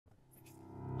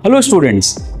Hello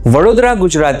students, Vadodara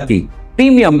Gujarat की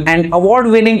premium and award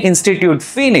winning institute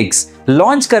Phoenix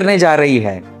launch करने जा रही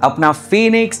है अपना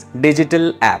फीनिक्स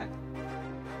डिजिटल ऐप,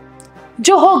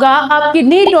 जो होगा आपकी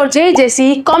नीट और जेईई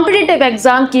जैसी कॉम्पिटिटिव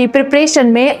एग्जाम की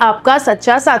प्रिपरेशन में आपका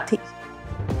सच्चा साथी।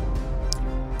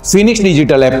 फीनिक्स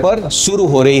डिजिटल ऐप पर शुरू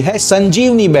हो रही है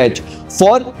संजीवनी batch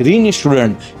for री-नीट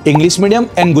student, English medium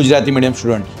and Gujarati medium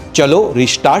student. चलो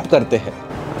रिस्टार्ट करते हैं,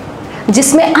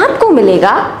 जिसमें आपको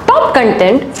मिलेगा top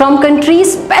content from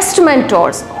countries best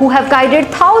mentors who have guided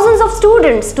thousands of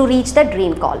students to reach the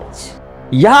dream college.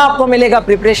 यहाँ आपको मिलेगा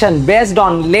preparation based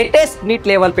on latest NEET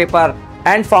level paper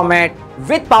and format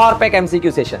with power pack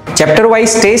MCQ session, chapter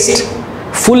wise test,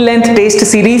 full length test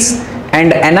series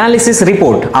and analysis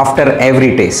report after every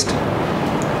test.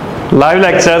 Live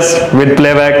lectures with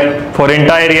playback for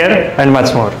entire year and much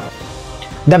more.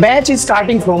 The batch is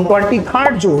starting from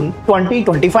 23rd June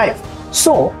 2025.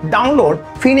 So download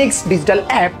Phoenix digital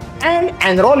app and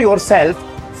enroll yourself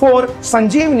for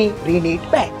Sanjivani Re-NEET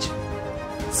batch.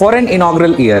 For an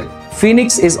inaugural year,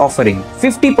 Phoenix is offering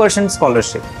 50%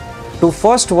 scholarship to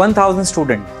first 1000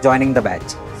 students joining the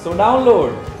batch. so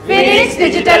download Phoenix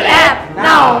digital app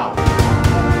now.